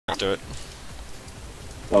do it.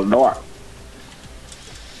 Well, Nora.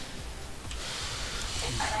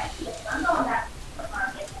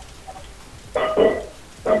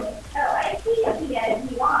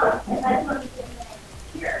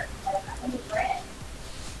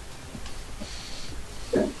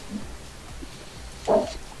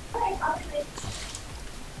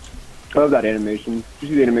 I love that animation. Did you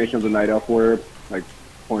see the animation of the Night Elf warrior, like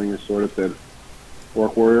pointing his sword at the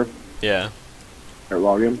Orc warrior? Yeah. At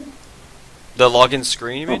login. The login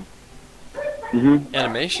screen, you mean? Mm-hmm.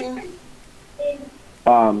 Animation?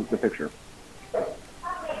 The picture.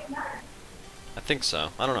 I think so.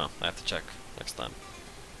 I don't know. I have to check next time.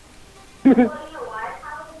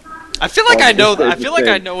 I feel like I know. I feel like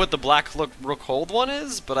I know what the Black Rookhold one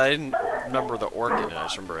is, but I didn't remember the orc in it. I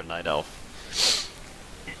just remember a Night Elf.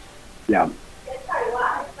 Yeah.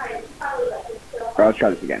 Alright, let's try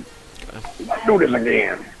this again. Okay. Let's do this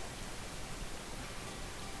again.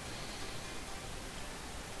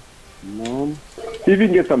 No. See if you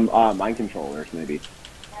can get some mind controllers, maybe.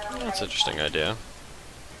 That's an interesting idea.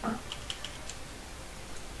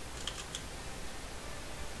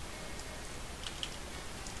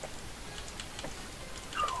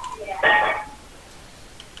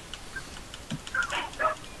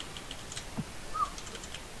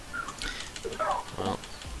 Well,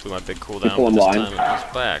 blew my big cooldown, but this time it was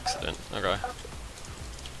by accident. Okay.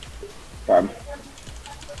 Sorry.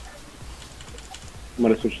 I'm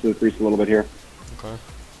gonna switch to the priest a little bit here. Okay.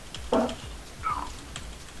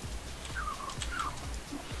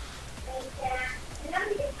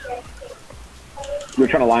 We're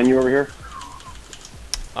trying to line you over here.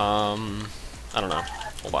 I don't know.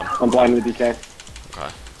 Hold on. I'm blind with DK. Okay.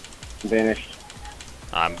 Vanished.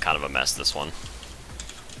 I'm kind of a mess this one.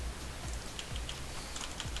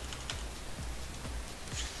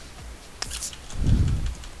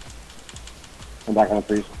 I'm back on the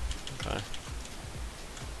priest. Okay.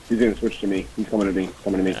 He's gonna switch to me. He's coming to me.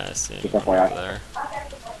 Coming to me. Yeah, I see him Just over FYI. there.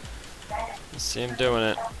 I see him doing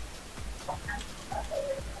it.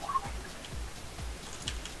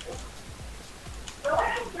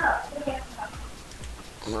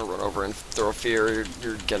 I'm gonna run over and throw a fear.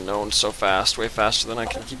 You're getting owned so fast, way faster than I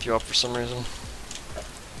can keep you up for some reason.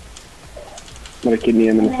 I'm gonna kidney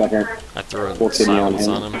him in a second. I threw a Full kidney silence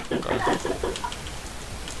on on him. Okay.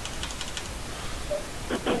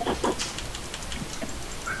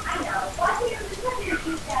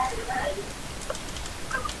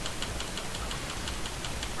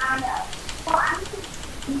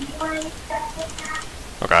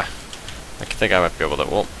 Okay. I think I might be able to.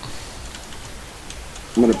 Well.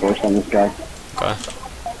 I'm gonna burst on this guy. Okay.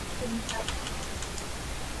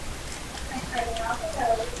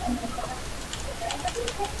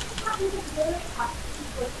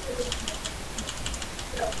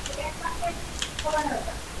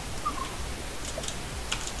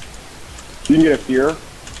 You can get a fear.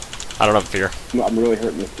 I don't have fear. I'm really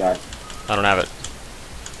hurting this guy. I don't have it.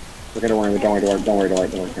 Okay, don't worry, don't worry.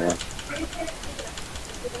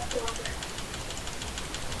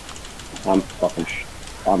 I'm fucking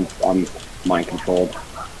I'm mind controlled.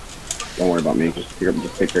 Don't worry about me. Just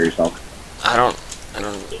take care of yourself. I don't,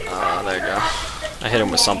 there you go. I hit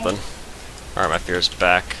him with something. Alright, my fear's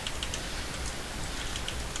back.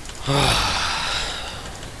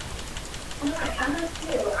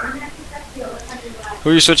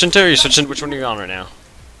 Who are you switching to? Are you switching? Which one are you on right now?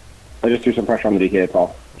 I just threw some pressure on the DK, that's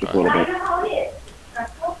all. Just a little bit.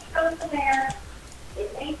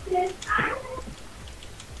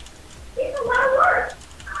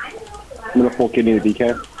 I'm gonna full kidney the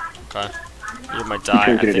DK. Okay. You might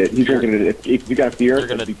die. He's drinking it. If you got a fear, you're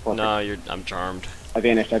gonna. be perfect. No, I'm charmed. I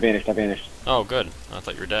vanished. Oh, good. I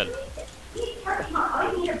thought you were dead.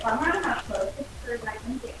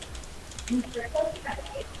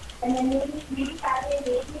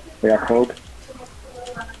 I got cloak.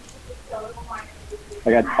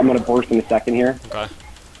 I'm gonna burst in a second here. Okay.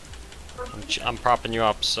 I'm propping you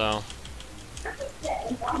up, so.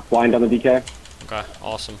 Blind on the DK. Okay,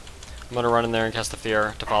 awesome. I'm gonna run in there and cast the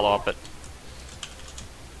fear to follow up it.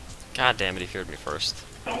 God damn it, he feared me first.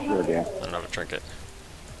 Oh, I don't have a trinket.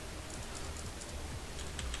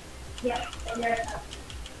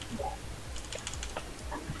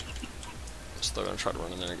 Still gonna try to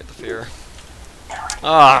run in there and get the fear.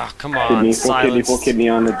 Ah, come on, silence. Full kidney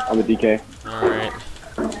on the DK. Alright.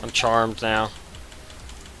 I'm charmed now.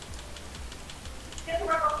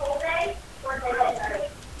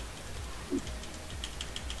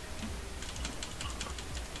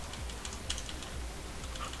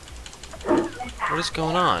 What is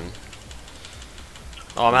going on?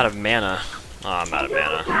 Oh, I'm out of mana. Oh, I'm out of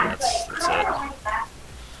mana. That's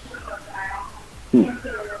it.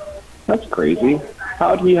 That's crazy.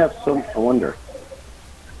 How do you have so? I wonder.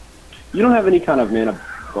 You don't have any kind of mana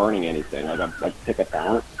burning anything, like pick a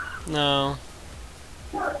talent. No.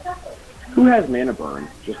 Who has mana burn?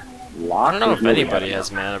 Just lock. I don't know if anybody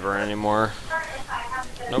has mana burn anymore.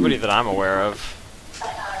 Nobody that I'm aware of.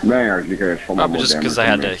 Probably just because I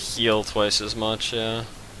had to heal twice as much. Yeah,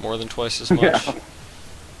 more than twice as much. Yeah.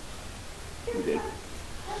 You did.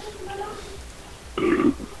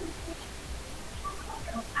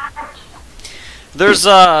 There's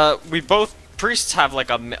we both priests have like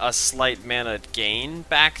a slight mana gain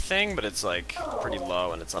back thing, but it's like pretty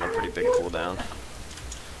low and it's on a pretty big cooldown.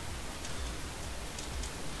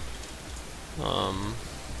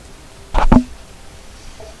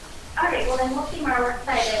 Alright, well then we'll see more. We're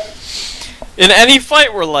excited. In any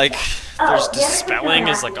fight where like there's dispelling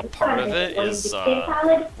is like a part of it, is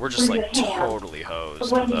we're just like totally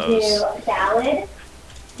hosed with those.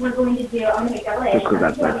 We're going to do, I'm going to go in. Just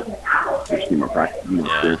because that's just need more practice,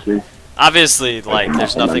 more experience. Obviously, like,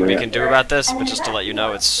 there's nothing we can do about this, but just to let you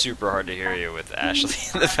know, it's super hard to hear you with Ashley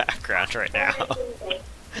in the background right now.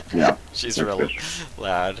 Yeah. She's real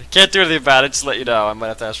loud. Can't do anything about it, just to let you know. I might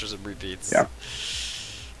have to ask for some repeats. Yeah.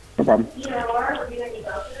 No problem. Either or, we're going to need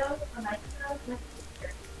both of those, or next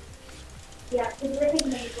to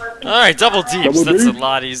those. Alright, double deeps. That's a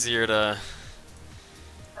lot easier to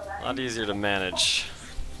manage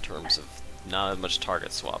in terms of not as much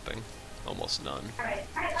target swapping. Almost none. Alright,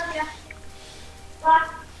 love ya. I'm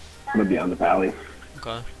gonna be on the valley.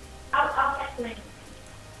 Okay. I'll get you in.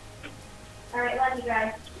 Alright, love you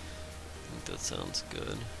guys. I think that sounds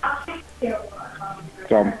good. I'll text you.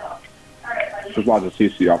 So, Alright, buddy. there's lots of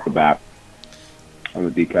CC off the bat on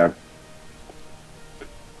the decaf.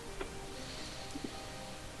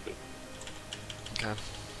 Okay.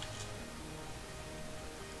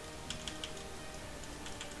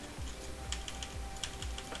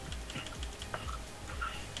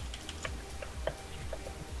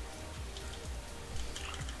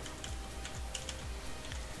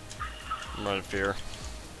 I'm running fear.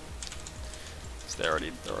 So they're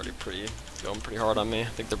already going pretty hard on me. I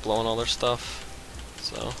think they're blowing all their stuff.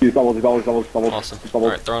 So These bubbles. awesome.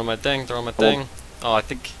 Alright, throwing my thing. Oh, I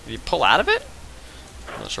think did he pull out of it?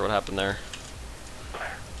 I'm not sure what happened there.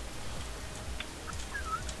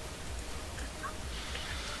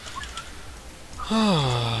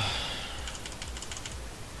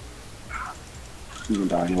 You didn't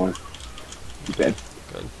die anyone. He's dead.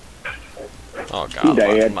 Good. Oh god,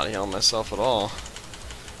 I'm not healing myself at all.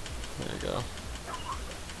 There you go.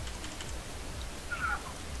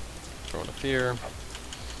 Throwing a fear.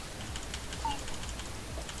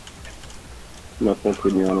 I'm gonna full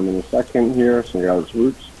kidney on him in a second here, so I got his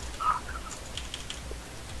roots.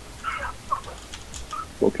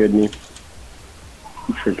 Full kidney.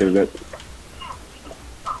 Trinket a bit.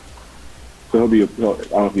 So I don't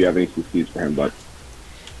know if you have any CCs for him, but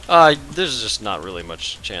There's just not really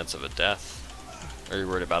much chance of a death. Are you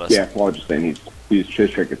worried about us? yeah, well, I'm just saying his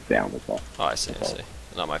trinket's down, that's all. Oh, I see, I see.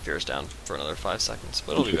 No, my fear's down for another 5 seconds,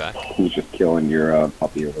 but it'll be back. He's just killing your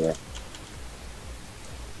puppy over there.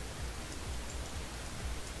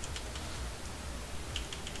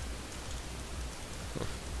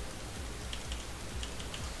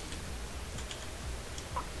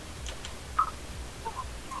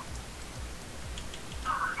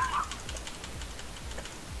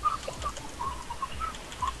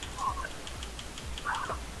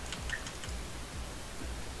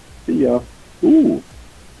 See ya. Ooh.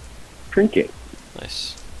 Trinket.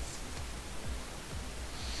 Nice.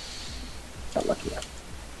 Got lucky there.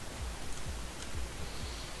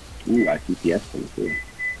 Ooh, I CPS thing too.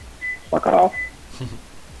 Fuck off.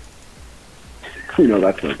 You know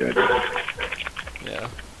that's not good. Yeah.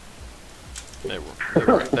 They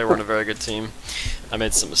weren't a very good team. I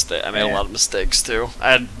made some mistakes. I made a lot of mistakes too.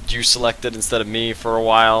 I had you selected instead of me for a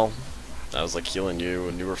while. I was like healing you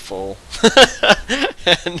and you were full.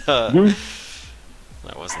 And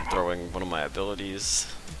I wasn't throwing one of my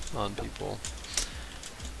abilities on people.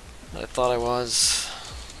 I thought I was.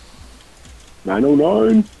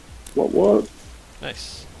 909. What?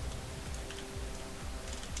 Nice.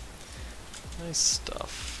 Nice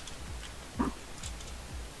stuff.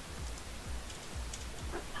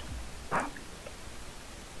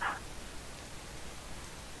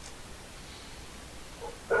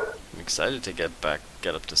 I'm excited to get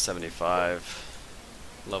up to 75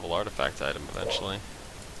 level artifact item eventually.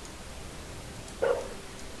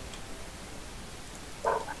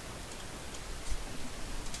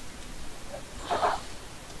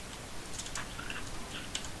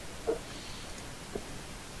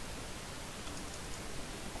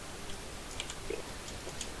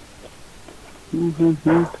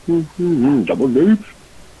 Double deep.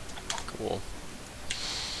 Cool.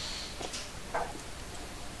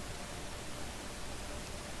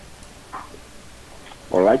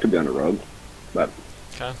 Well, I like to be on the road, but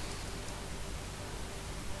Okay.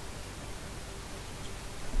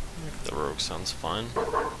 The rogue sounds fine.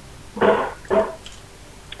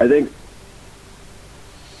 I think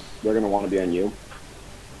they're gonna want to be on you.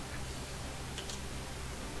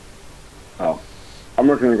 Oh, I'm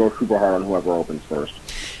not gonna go super hard on whoever opens first.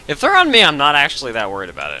 If they're on me, I'm not actually that worried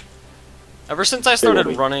about it. Ever since I started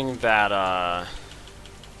will be. running that,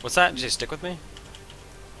 what's that? Did you stick with me?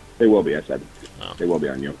 They will be. I said. Oh. They will be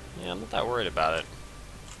on you. Yeah, I'm not that worried about it.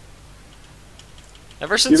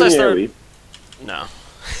 Ever since Give I me started... AoE. No.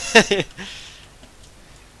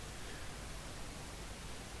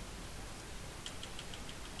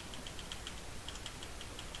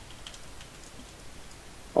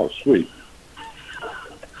 Oh, sweet.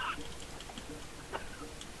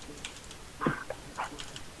 I'm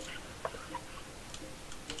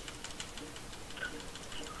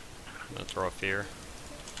gonna throw a fear.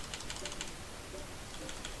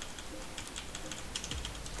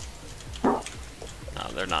 No,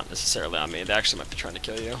 they're not necessarily on me. They actually might be trying to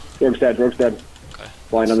kill you. Rogue's dead. Rogue's dead. Okay.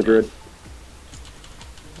 Blind on the druid.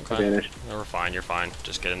 Okay. Vanished. No, we're fine. You're fine.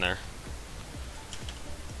 Just get in there.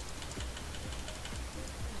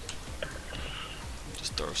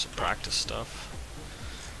 Just throw some practice stuff.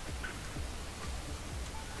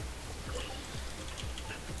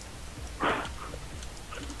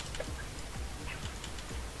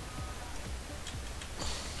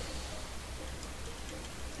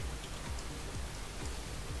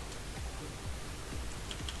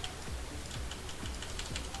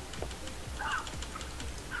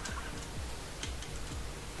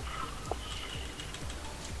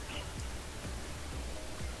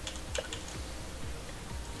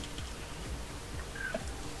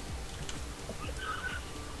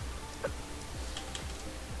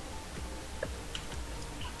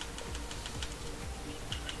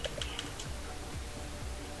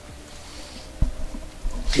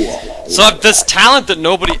 So this talent that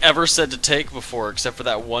nobody ever said to take before, except for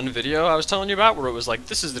that one video I was telling you about, where it was like,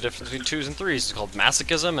 this is the difference between 2s and 3s. It's called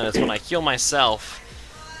masochism, and it's when I heal myself,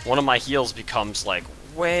 one of my heals becomes like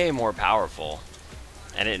way more powerful,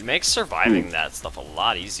 and it makes surviving that stuff a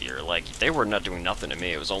lot easier. Like they were not doing nothing to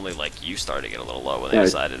me. It was only like you started to get a little low when they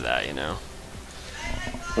decided that, you know.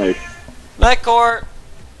 Nice. Night court.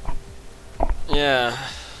 Yeah.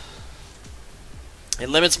 It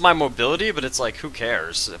limits my mobility, but it's like, who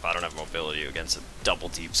cares if I don't have mobility against a double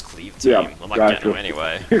deeps cleave team? Yeah, I'm not getting them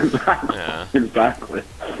anyway. Exactly. Yeah. Exactly.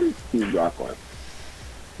 Exactly.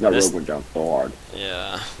 That rogue went down so hard.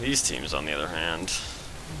 Yeah. These teams, on the other hand,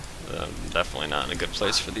 definitely not in a good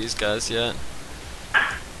place for these guys yet.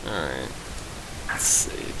 Alright. Let's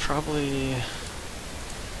see. Probably...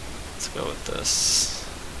 Let's go with this.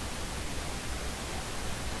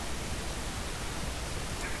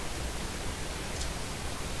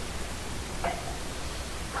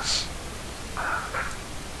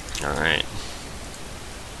 Alright.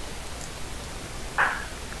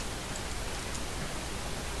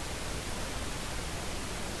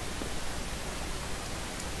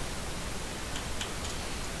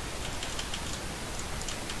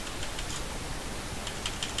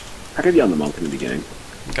 I could be on the monk in the beginning.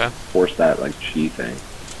 Okay. Force that, like, chi thing.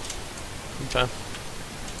 Okay.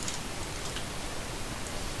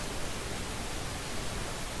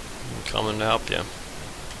 I'm coming to help you.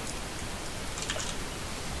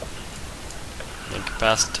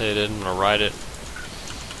 Incapacitated, I'm gonna ride it.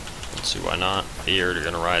 Let's see why not. Feared, you're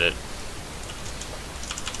gonna ride it.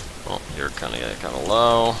 Well, you're kinda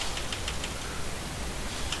low.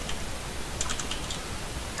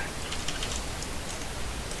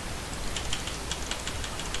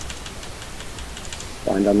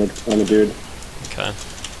 Blind on the dude. Okay.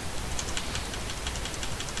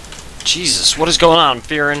 Jesus, what is going on? I'm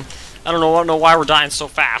fearing. I don't know why we're dying so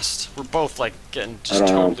fast. We're both like getting just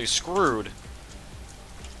totally screwed.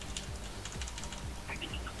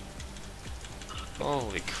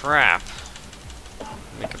 Holy crap. I'm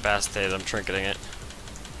incapacitated, I'm trinketing it.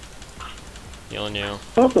 Healing you. I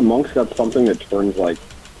don't know if the monk's got something that turns, like,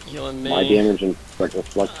 Healing me. my damage and, like,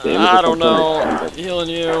 reflects damage. I don't know. Healing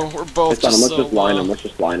you. We're both just let's so just line low. him. Let's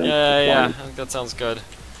just line him. Yeah, I think that sounds good.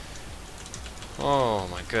 Oh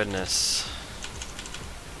my goodness.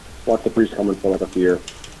 Watch the priest coming for, like, a fear.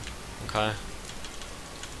 Okay.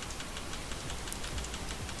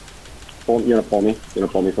 You gonna pull me? You gonna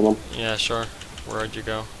pull me from him? Yeah, sure. Where'd you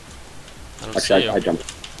go? I don't Actually, see you. I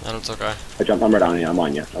jumped. No, it's okay. I jumped. I'm right on you. I'm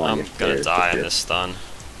on you. I'm gonna die in this stun.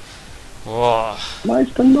 Whoa.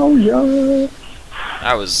 Nice to know ya.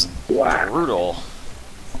 That was Wow. brutal.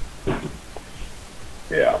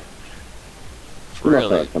 Yeah. We must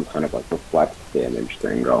Really. have some kind of like reflect damage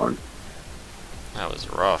thing going. That was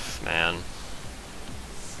rough, man.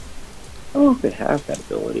 I don't know if they have that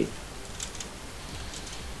ability.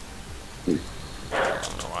 I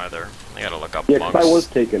don't know either. I gotta look up Yeah, because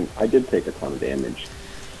monks. I did take a ton of damage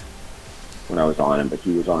when I was on him, but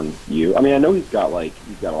he was on you. I mean, I know he's got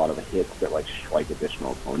a lot of hits that like strike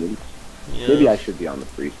additional opponents. Yeah. Maybe I should be on the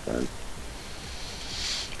priest then.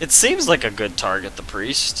 It seems like a good target, the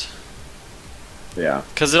priest. Yeah.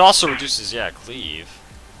 Because it also reduces, yeah, cleave.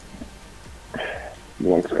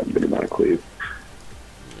 Monk's got a good amount of cleave.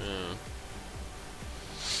 Yeah.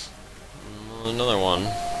 Another one.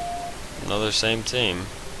 Another same team.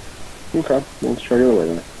 Okay, let's try the other way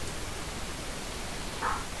then.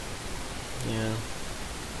 Yeah.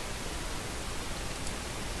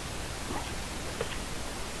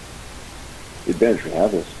 The advantage we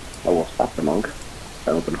have is I will stop the monk.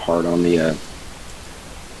 I open hard on the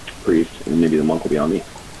priest, and maybe the monk will be on me.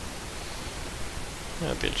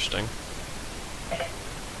 That'd be interesting.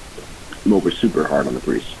 I'm over super hard on the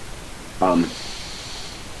priest.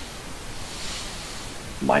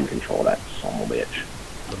 Mind control that son of a bitch.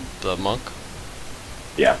 The monk?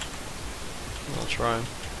 Yeah. I'll try.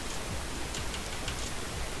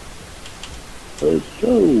 Let's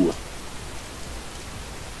go.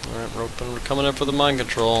 Alright, we're coming in for the mind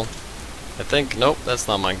control. I think, nope, that's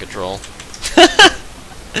not mind control.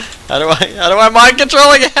 How do I mind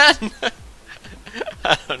control again?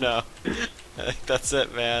 I don't know. I think that's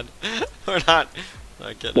it, man. We're not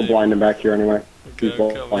getting We'll blind him back here anyway. Okay, He's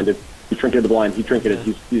blinded. He trinketed the blind. He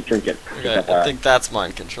trinketed. He's trinket. Okay, I think that's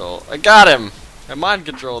mind control. I got him! I mind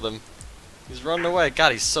controlled him. He's running away.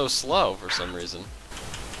 God, he's so slow for some reason.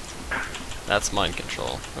 That's mind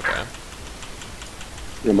control. Okay.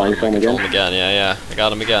 You mind control him Control again? him again, yeah. I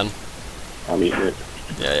got him again. I'm eating it.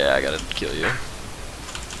 Yeah, I gotta kill you.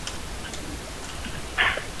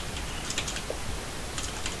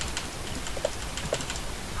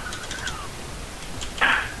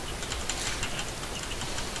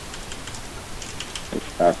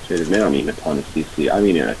 Incapacitated. Man, I'm eating a ton of CC. I'm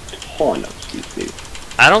eating a ton of CC.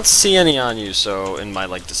 I don't see any on you, so in my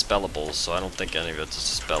like dispellables, so I don't think any of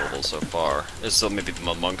it's dispellable so far. Is so maybe the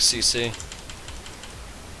monk CC?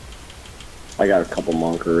 I got a couple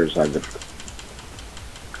monkers. I have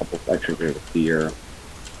a couple sections here of fear.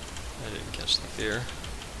 I didn't catch the fear.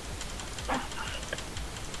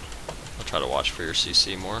 I'll try to watch for your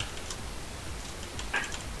CC more.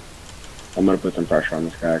 I'm gonna put some pressure on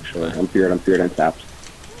this guy. Actually, Okay. I'm feared and tapped.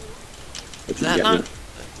 Is that not?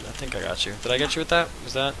 I think I got you. Did I get you with that?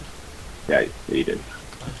 Was that? Yeah, you did.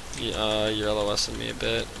 You're LOSing me a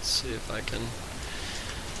bit. Let's see if I can.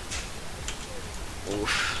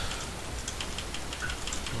 Oof.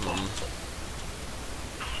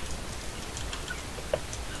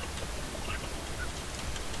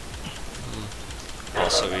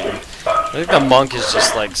 Also eating. I think the monk is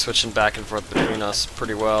just like switching back and forth between us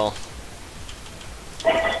pretty well.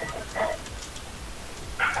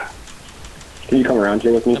 Can you come around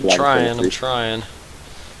here with me? I'm trying.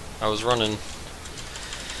 I was running.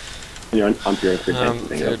 You know, I'm feared. I'm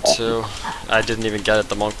feared too. I didn't even get it.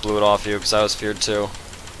 The monk blew it off you because I was feared too.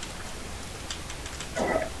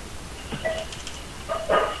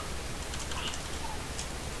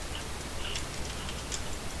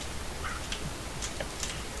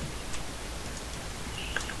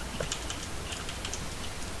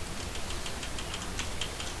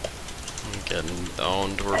 I'm getting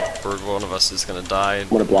owned. One of us is gonna die. I'm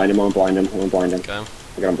gonna blind him. I'm gonna blind him. Okay.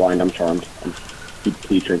 I'm gonna blind him. Charmed.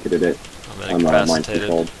 He trinketed it. I'm mind incapacitated.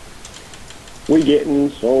 controlled. We getting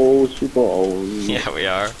so super old. Yeah, we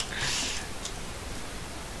are.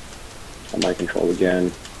 I'm mind control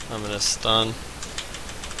again. I'm gonna stun.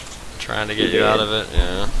 Trying to get you out of it,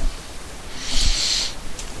 yeah.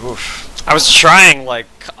 Oof. I was trying, like,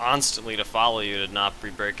 constantly to follow you to not be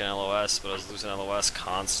breaking LOS, but I was losing LOS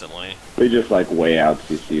constantly. They just, like, way out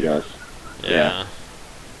CC'd us. Yeah.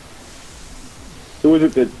 Who was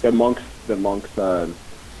it that the monks,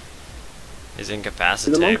 His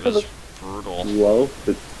incapacitate have was a brutal. low?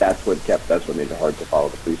 That's what made it hard to follow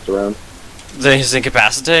the priest around. His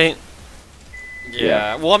incapacitate? Yeah.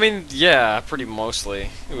 Yeah. Well, I mean, yeah, pretty mostly.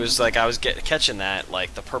 It was like I was catching that,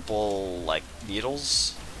 like, the purple, like,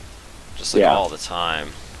 needles. Just, like, Yeah. all the time.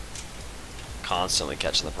 Constantly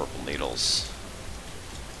catching the purple needles.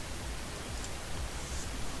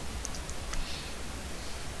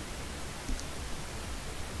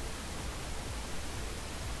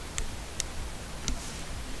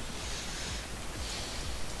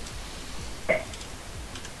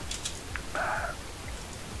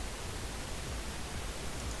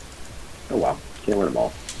 can't win them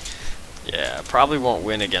all. Yeah, probably won't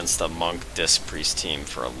win against the Monk Disc Priest team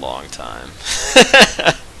for a long time.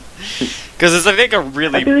 Because it's, I think, a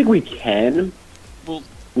really... I feel like we can. Well,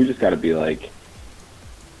 we just got to be like...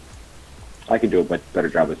 I can do a much better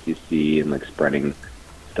job of CC and like spreading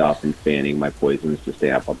stuff and fanning my poisons to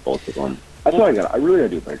stay up on both of them. That's what I really gotta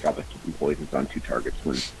do a better job of keeping poisons on 2 targets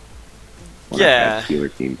when I have healer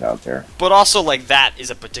teams out there. But also, like, that is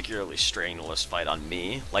a particularly strenuous fight on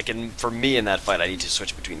me. Like, for me in that fight, I need to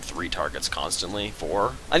switch between 3 targets constantly.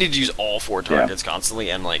 4. I need to use all 4 targets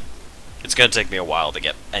constantly, and, like, it's gonna take me a while to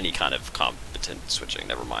get any kind of competent switching.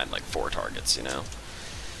 Never mind, like, 4 targets, you know?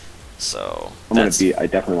 So, I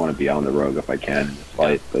definitely want to be on the rogue if I can in this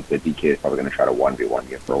fight, but the DK is probably gonna try to 1v1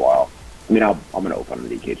 you for a while. I mean, I'm gonna open on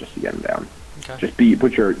the DK just to get him down. Okay. Just you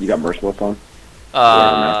got Merciless on?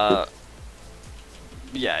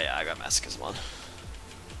 Yeah, I got Masochism on.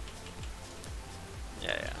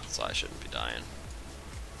 Yeah, so I shouldn't be dying.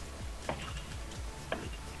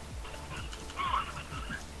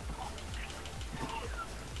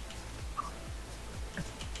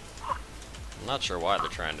 I'm not sure why they're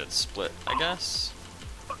trying to split, I guess.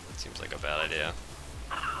 It seems like a bad idea.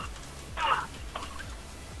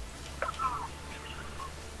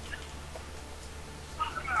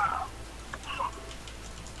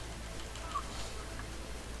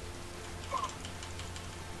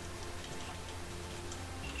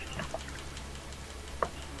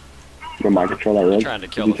 You don't mind control that rogue? Trying to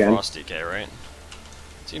kill the Frost DK, right?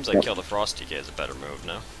 Seems like kill the Frost DK is a better move,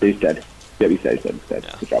 no? He's dead. Yeah, he's dead.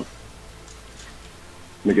 Yeah. Good job.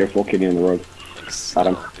 Let me get full kidney on the road. Thanks. Got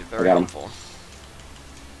him. I got him.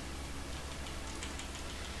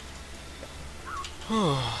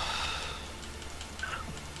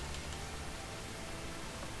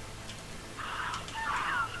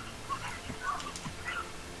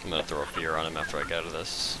 I'm gonna throw a fear on him after I get out of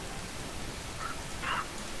this.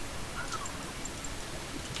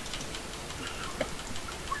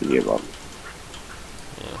 He gave up.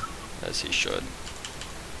 Yeah, as he should.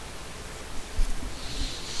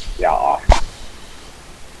 Yeah.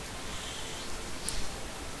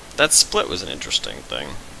 That split was an interesting thing.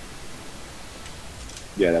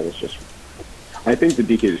 Yeah, that was just... I think the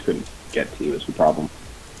DK just couldn't get to you is the problem.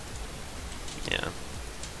 Yeah.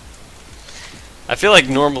 I feel like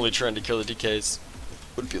normally trying to kill the DKs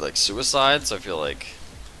would be like suicide, so I feel like...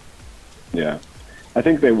 Yeah. I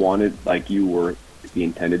think they wanted, like, you were the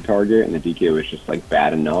intended target, and the DK was just, like,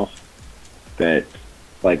 bad enough that,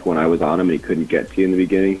 like, when I was on him and he couldn't get to you in the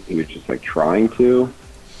beginning, he was just, like, trying to,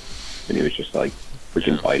 and he was just, like,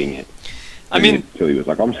 freaking fighting it. I mean... Until he was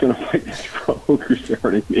like, I'm just gonna fight this rogue who's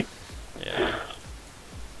hurting me. Yeah.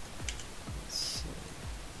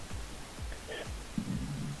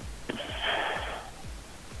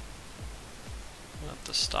 I'll have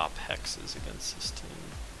to stop hexes against this team.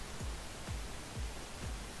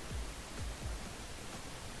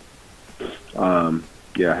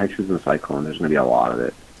 Yeah, Hexes and Cyclone, there's gonna be a lot of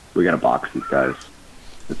it. We gotta box these guys.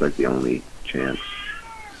 It's like the only chance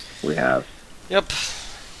we have. Yep.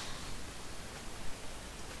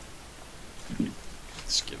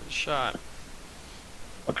 Let's give it a shot.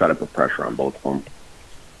 I'll try to put pressure on both of them.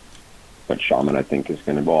 But Shaman, I think, is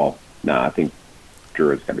gonna ball. Nah, I think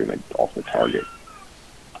Druid's gonna be my ultimate target.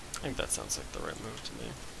 I think that sounds like the right move to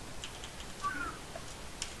me.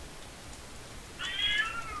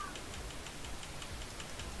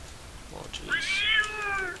 Oh jeez.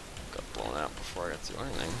 Got blown out before I got to do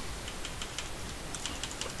anything.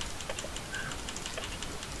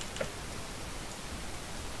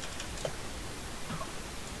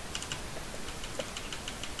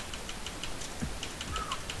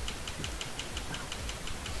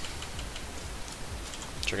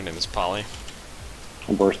 Trigger name is Polly.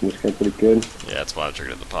 I'm bursting this guy pretty good. Yeah, that's why I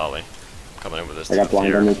triggered the Polly. Coming in with this. I got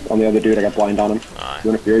blind on the other dude. I got blind on him. You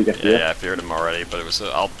want to fear? You got fear? Yeah, I feared him already, but it was.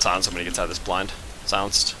 I'll silence him when he gets out of this blind.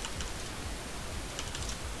 Silenced.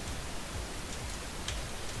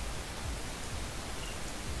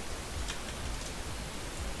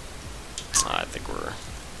 I think we're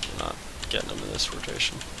not getting him in this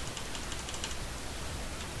rotation.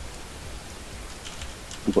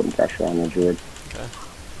 I'm putting pressure on the Druid. Okay.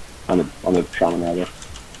 On the Shaman rather.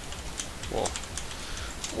 Whoa.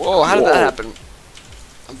 Whoa, how did that happen?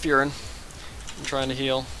 I'm fearing. I'm trying to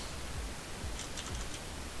heal.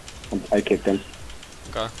 I kicked him.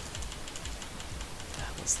 Okay.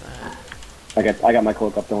 What's that? I got my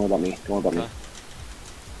cloak up. Don't worry about me. Don't worry about me.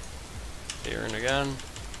 Fearing again.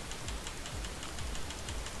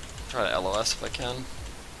 Try to LOS if I can.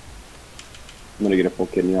 I'm gonna get a full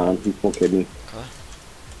kidney on him. He's full kidney. Okay.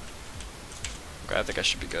 Okay, I think I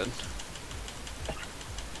should be good.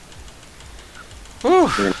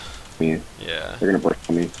 They're gonna me. Yeah. They're gonna burst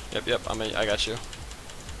on me. Yep. I got you.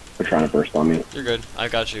 They're trying to burst on me. You're good. I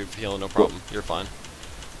got you healing, no problem. You're fine.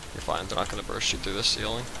 You're fine. They're not gonna burst you through this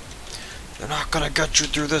healing. They're not gonna get you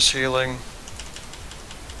through this healing.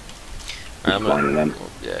 Alright, I'm Blinding them.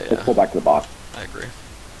 Yeah. Let's pull back to the box. I agree.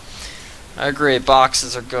 I agree.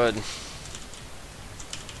 Boxes are good.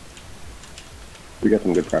 We got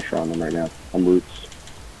some good pressure on them right now. On roots.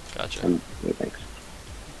 Gotcha. Yeah, thanks.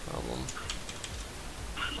 Problem.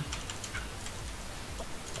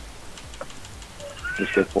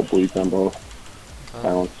 Just get full bleeds on both. Okay.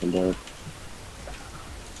 Silence on both.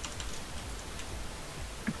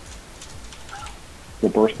 The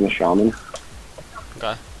burst in the shaman.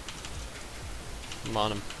 Okay. I'm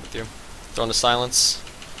on him with you. Throwing the silence.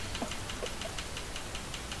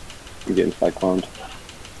 I'm getting cycloned.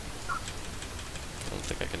 I don't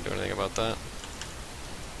think I can do anything about that.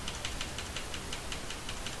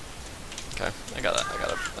 Okay, I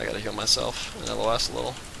gotta heal myself and LOS a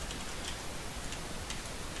little.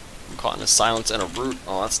 I'm caught in a silence and a root.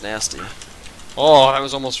 Oh, that's nasty. Oh, that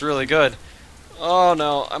was almost really good. Oh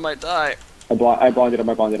no, I might die. I blinded him.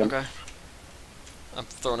 Okay. I'm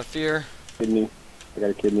throwing a fear. Kidney. I got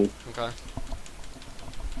a kidney. Okay.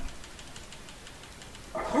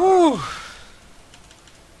 Whew.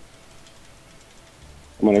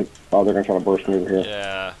 Oh, they're gonna try to burst me over here.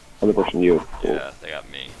 Yeah. Oh, they're bursting you. Cool. Yeah, they got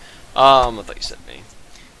me. I thought you said me.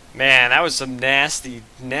 Man, that was some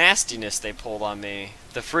nastiness they pulled on me.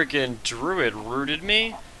 The freaking druid rooted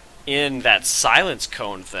me in that silence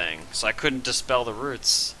cone thing, so I couldn't dispel the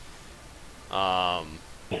roots. I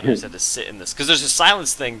just had to sit in this because there's a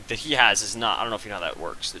silence thing that he has. Is not. I don't know if you know how that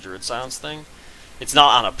works. The druid silence thing. It's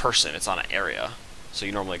not on a person. It's on an area. So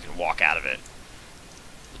you normally can walk out of it.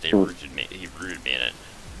 But they rooted me. He rooted me in it.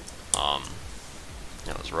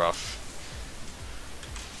 That was rough.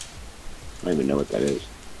 I don't even know what that is.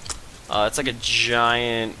 It's like a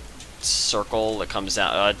giant circle that comes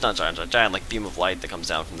down. Not giant, like beam of light that comes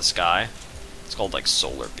down from the sky. It's called like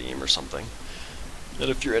solar beam or something. And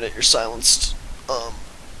if you're in it, you're silenced.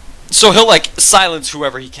 So he'll like silence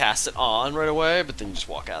whoever he casts it on right away, but then you just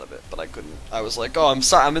walk out of it. But I couldn't. I was like, oh, I'm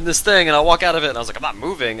sorry, I'm in this thing, and I'll walk out of it, and I was like, I'm not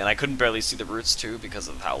moving, and I couldn't barely see the roots too because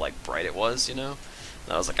of how like bright it was, you know.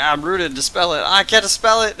 And I was like, I'm rooted, dispel it. I can't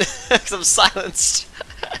dispel it because I'm silenced.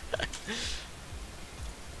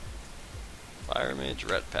 Fire mage,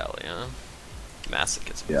 red pally, huh? Massive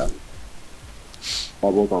gets me. Yeah.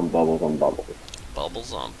 Bubbles on bubbles on bubbles.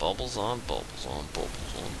 Bubbles on bubbles on bubbles on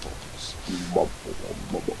bubbles on bubbles.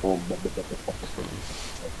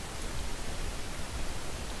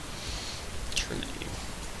 Trinity.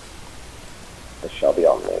 I shall be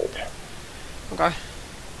on mage. Okay.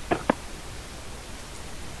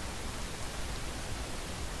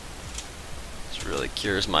 This really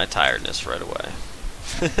cures my tiredness right away.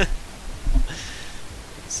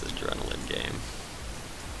 It's an adrenaline game.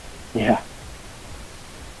 Yeah.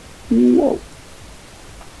 Whoa.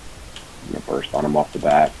 I'm gonna burst on him off the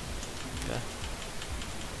bat. Okay.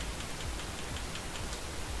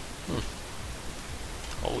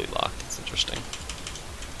 Holy lock, that's interesting.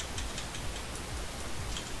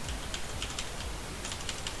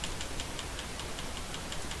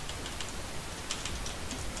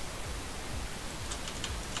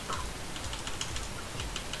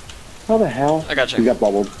 How the hell? I got you. He's got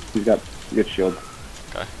bubbled. He's got shield.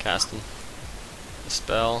 Okay, casting.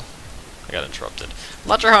 Dispel. I got interrupted. I'm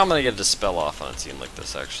not sure how I'm gonna get a dispel off on a team like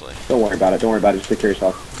this, actually. Don't worry about it. Don't worry about it. Just take care of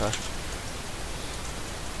yourself. Okay.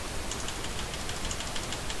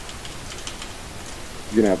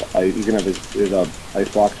 He's gonna have his ice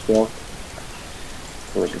block still.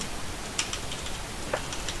 Where is it?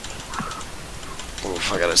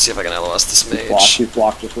 Oof, I gotta see if I can LOS this He's mage.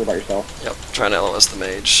 blocked. Just worry about yourself. Yep, trying to LOS the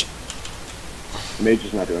mage. The mage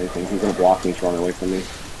is not doing anything. He's gonna block me. He's running away from me.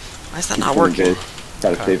 Why is that not working?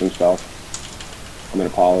 Try to save himself. I'm gonna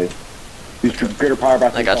poly. He's greater power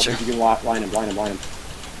back. I got you. You can blind him.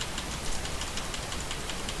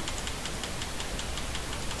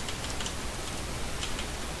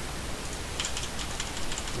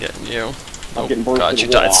 Getting you. I'm getting bursted. God, you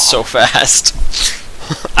died so fast.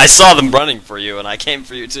 I saw them running for you, and I came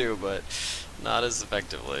for you too, but not as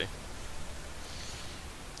effectively.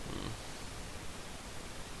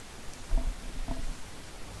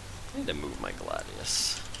 I need to move my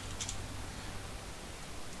Gladius.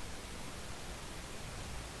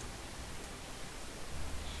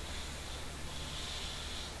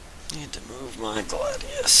 Need to move my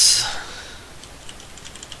Gladius.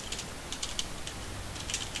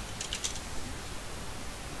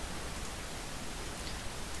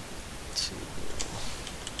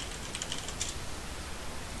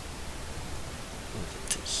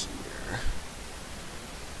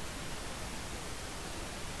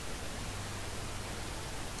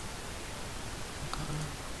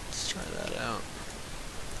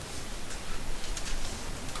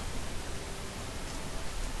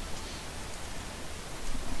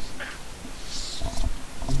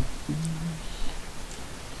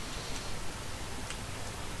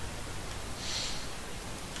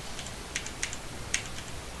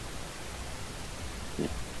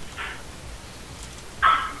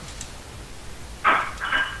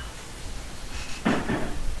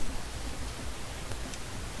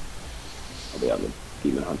 on the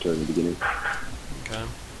Demon Hunter in the beginning. Okay.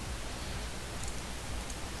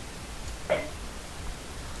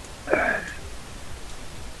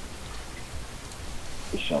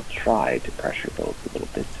 I shall try to pressure build a little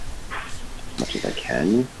bit, as much as I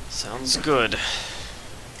can. Sounds good.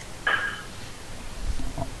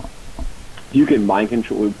 You can mind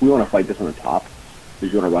control. We want to fight this on the top.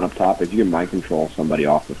 If you want to run up top, if you can mind control somebody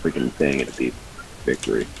off the freaking thing, it'd be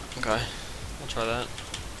victory. Okay, I'll try that.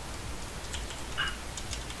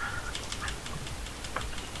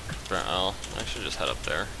 I'll actually just head up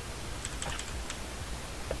there.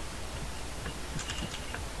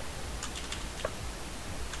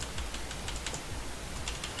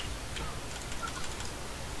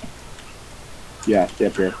 Yeah, stay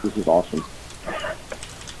up here. This is awesome.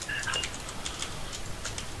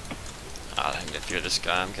 I think if you're this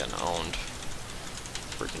guy, I'm getting owned.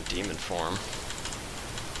 Freaking demon form.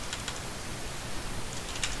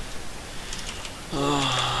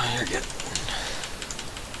 Oh, you're getting...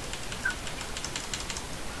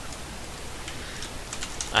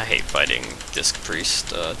 I hate fighting Disc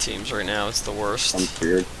Priest teams right now, it's the worst. I'm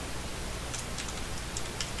weird.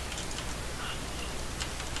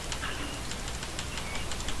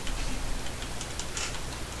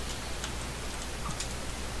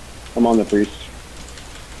 I'm on the priest.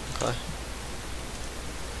 Okay.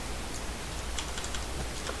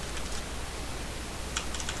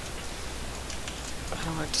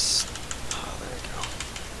 How do I just... Oh, there we go.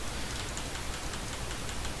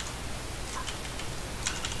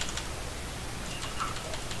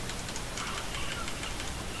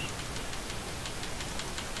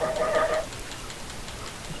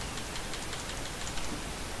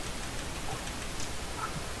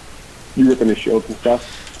 You ripping his shields and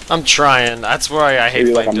stuff? I'm trying. That's why I hate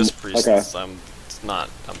Maybe like fighting I'm- Disc Priests. okay.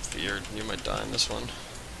 I'm feared. You might die in this one.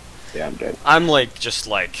 Yeah, I'm dead. I'm like just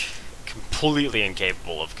like completely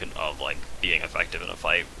incapable of like being effective in a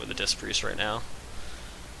fight with a Disc Priest right now.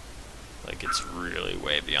 Like it's really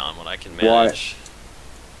way beyond what I can manage.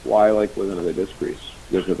 Why like with another disc priest?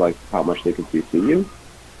 Because of like how much they can CC you?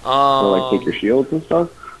 Or like take your shields and stuff?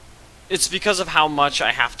 It's because of how much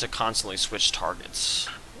I have to constantly switch targets.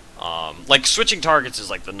 Like switching targets is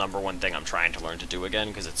like the #1 thing I'm trying to learn to do again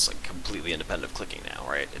because it's like completely independent of clicking now,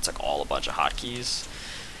 right? It's like all a bunch of hotkeys.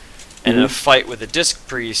 And in a fight with a Disc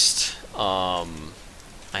Priest, I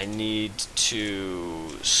need to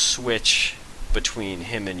switch between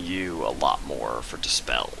him and you a lot more for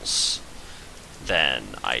dispels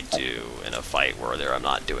than I do in a fight where I'm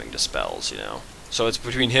not doing dispels, you know? So it's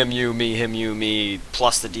between him, you, me,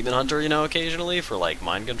 plus the Demon Hunter, you know, occasionally for like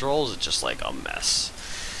mind controls. It's just like a mess.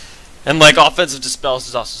 And like offensive dispels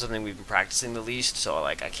is also something we've been practicing the least, so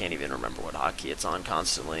like I can't even remember what hotkey it's on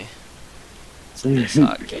constantly. It's this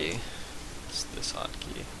hotkey. It's this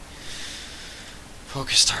hotkey.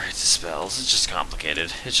 Focus target dispels. It's just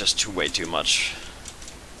complicated. It's just way too much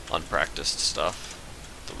unpracticed stuff.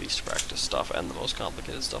 The least practiced stuff and the most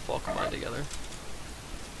complicated stuff all combined together.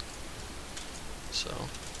 So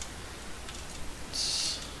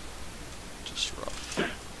it's just rough.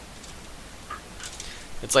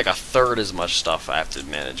 It's like a third as much stuff I have to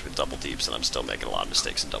manage with double deeps, and I'm still making a lot of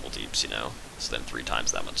mistakes in double deeps, you know? So then 3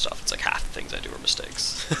 times that much stuff. It's like half the things I do are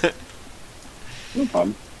mistakes. No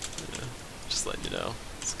problem. Yeah, just letting you know.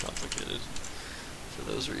 It's complicated for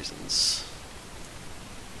those reasons.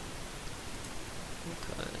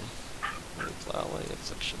 Okay. Plowway,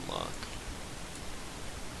 section lock.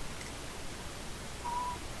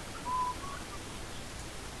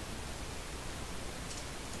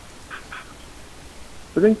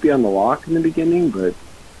 I think be on the lock in the beginning, but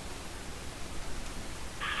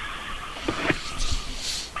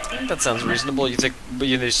I think that sounds reasonable. You think, but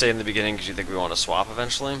you say in the beginning because you think we want to swap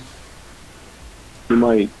eventually? you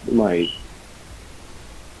might.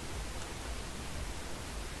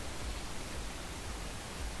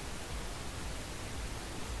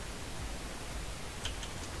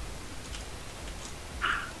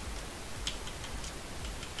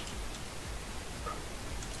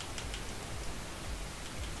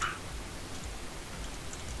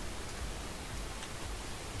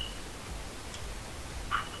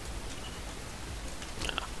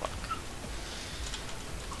 Ah, fuck.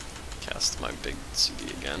 Cast my big CD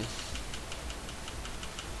again.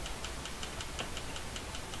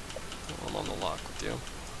 I'm on the lock with you.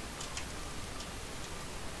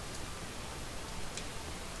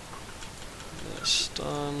 And a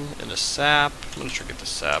stun and a sap. I'm gonna try to get the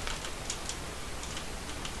sap.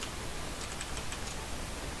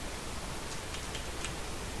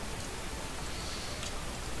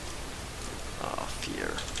 Oh, fear.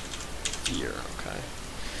 Fear, okay.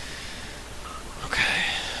 Okay.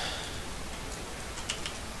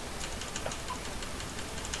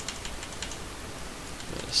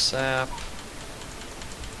 Sap.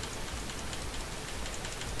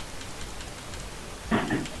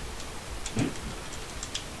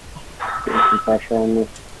 Get some pressure on this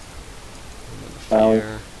valley.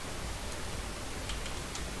 Here.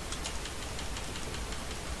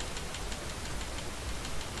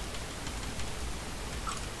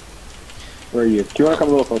 Where are you? Do you want to come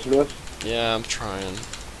a little closer to us? Yeah, I'm trying.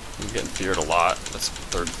 I'm getting feared a lot. That's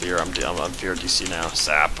third fear. I'm fear DC now.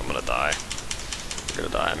 Sap. I'm gonna die. You're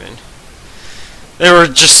gonna die. I mean, they were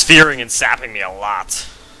just fearing and sapping me a lot.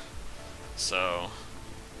 So,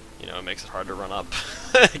 you know, it makes it hard to run up.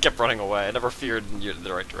 I kept running away. I never feared in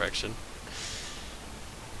the right direction.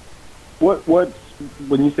 What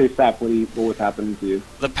when you say sap, what was happening to you?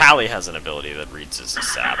 The Pally has an ability that reads as a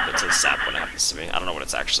sap. It says sap when it happens to me. I don't know what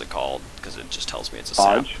it's actually called, because it just tells me it's a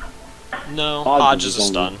Hodge? sap. No, Hodge Hodge is is a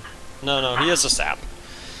stun. No, he has a sap.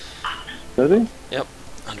 Does he? Yep,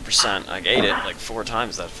 100%. I ate it like 4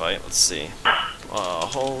 times that fight. Let's see.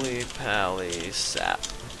 Holy Pally sap.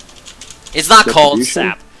 It's not called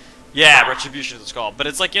sap. Yeah, Retribution is called. But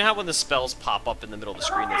it's like, you know how when the spells pop up in the middle of the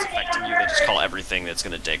screen that's affecting you, they just call everything that's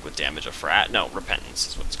going to dig with damage a frat? No, Repentance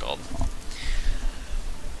is what it's called.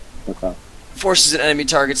 Okay. Forces an enemy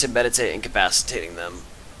target to meditate, incapacitating them.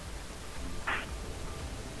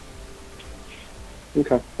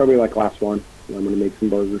 Okay. Probably like last one. I'm gonna make some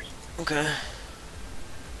burgers. Okay. That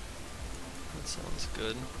sounds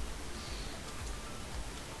good.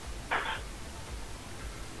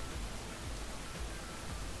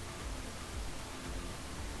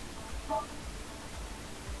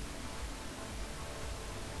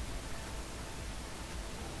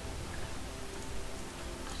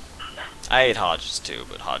 I ate Hodges too,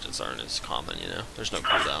 but Hodges aren't as common, you know? There's no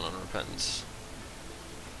cooldown on Repentance.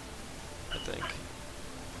 I think.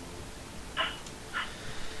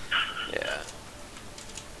 Yeah.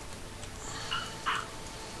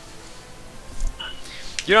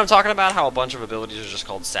 You know what I'm talking about? How a bunch of abilities are just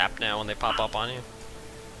called sap now when they pop up on you?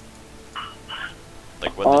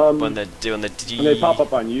 Like when they When they pop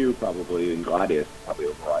up on you, probably, in Gladius, probably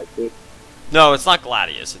overrides it. No, it's not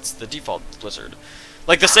Gladius, it's the default Blizzard.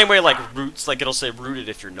 Like the same way like roots, like it'll say rooted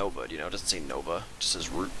if you're Nova, you know, it doesn't say Nova, it just says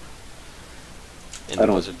root. In the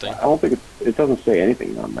Blizzard thing. I don't think it doesn't say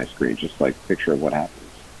anything on my screen, just like a picture of what happens.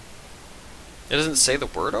 It doesn't say the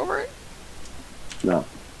word over it? No.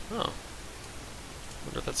 Oh.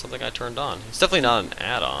 Wonder if that's something I turned on. It's definitely not an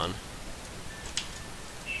add-on.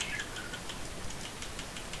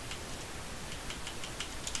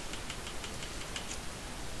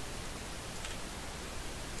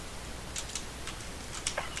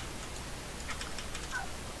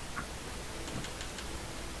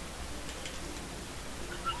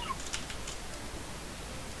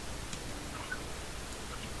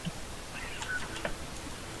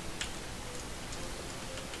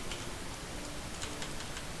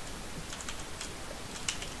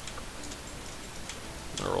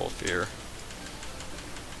 Roll fear.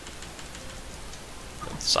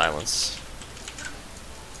 And silence.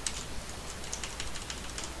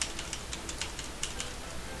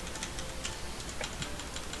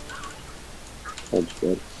 That's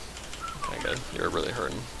good. Okay, good. You're really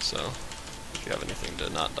hurting, so if you have anything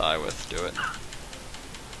to not die with, do it.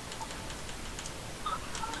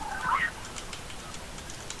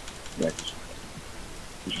 Yeah,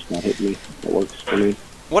 it's just not hitting me. It works for me.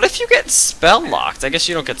 What if you get spell locked? I guess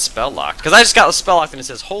you don't get spell locked. Because I just got spell locked and it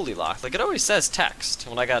says holy locked. Like, it always says text.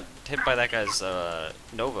 When I got hit by that guy's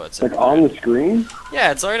Nova, it said Like on the screen? yeah,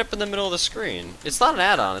 it's right up in the middle of the screen. It's not an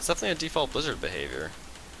add-on. It's definitely a default Blizzard behavior.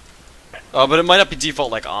 Oh, but it might not be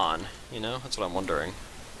default, like, on. You know? That's what I'm wondering.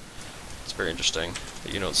 It's very interesting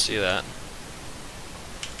that you don't see that.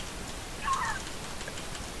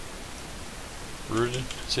 Rooted?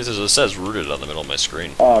 See, it says rooted on the middle of my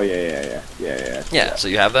screen. Oh, yeah. Yeah, so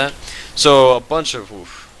you have that. So a bunch of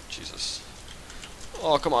oof, Jesus.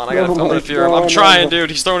 Oh come on, I'm gonna fear him. I'm trying, dude.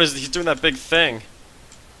 He's doing that big thing.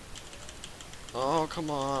 Oh come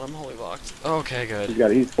on, I'm holy locked. Okay, good.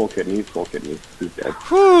 He's full kidney. He's dead.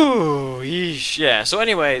 Whew, yeesh. Yeah. So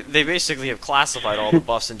anyway, they basically have classified all the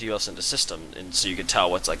buffs and debuffs into system, and so you can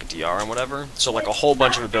tell what's like a DR and whatever. So like a whole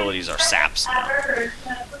bunch of abilities are saps now.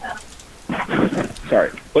 Sorry.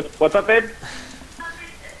 What's up, babe?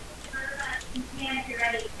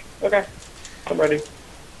 Okay. I'm ready.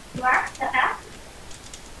 You are? That fast?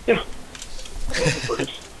 Yeah.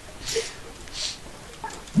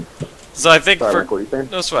 So I think Sorry, for Rick, what are you saying?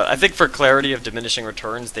 no sweat. I think for clarity of diminishing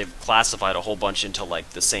returns, they've classified a whole bunch into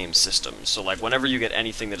like the same system. So like whenever you get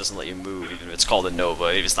anything that doesn't let you move, even if it's called a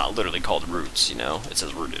Nova, if it's not literally called roots, you know, it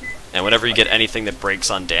says rooted. And whenever you get anything that breaks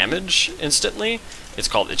on damage instantly, it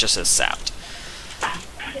just says sapped.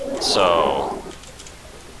 So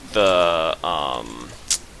the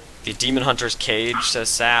Demon Hunter's Cage says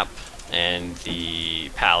sap, and the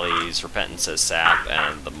Pally's Repentance says sap,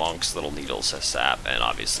 and the Monk's Little Needle says sap, and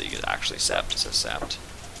obviously actually sapped says sapped.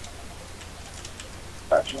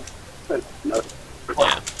 Gotcha. Yeah.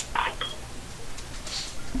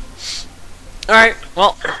 Alright,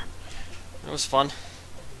 well, it was fun.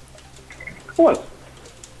 What?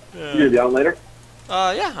 You gonna be on later?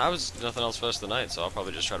 Yeah, I was nothing else for the rest of the night, so I'll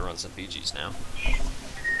probably just try to run some BGs now.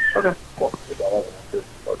 Okay. Cool.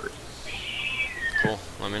 Cool,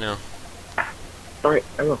 let me know. Alright,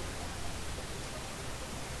 I will.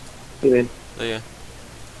 See you, man. See ya.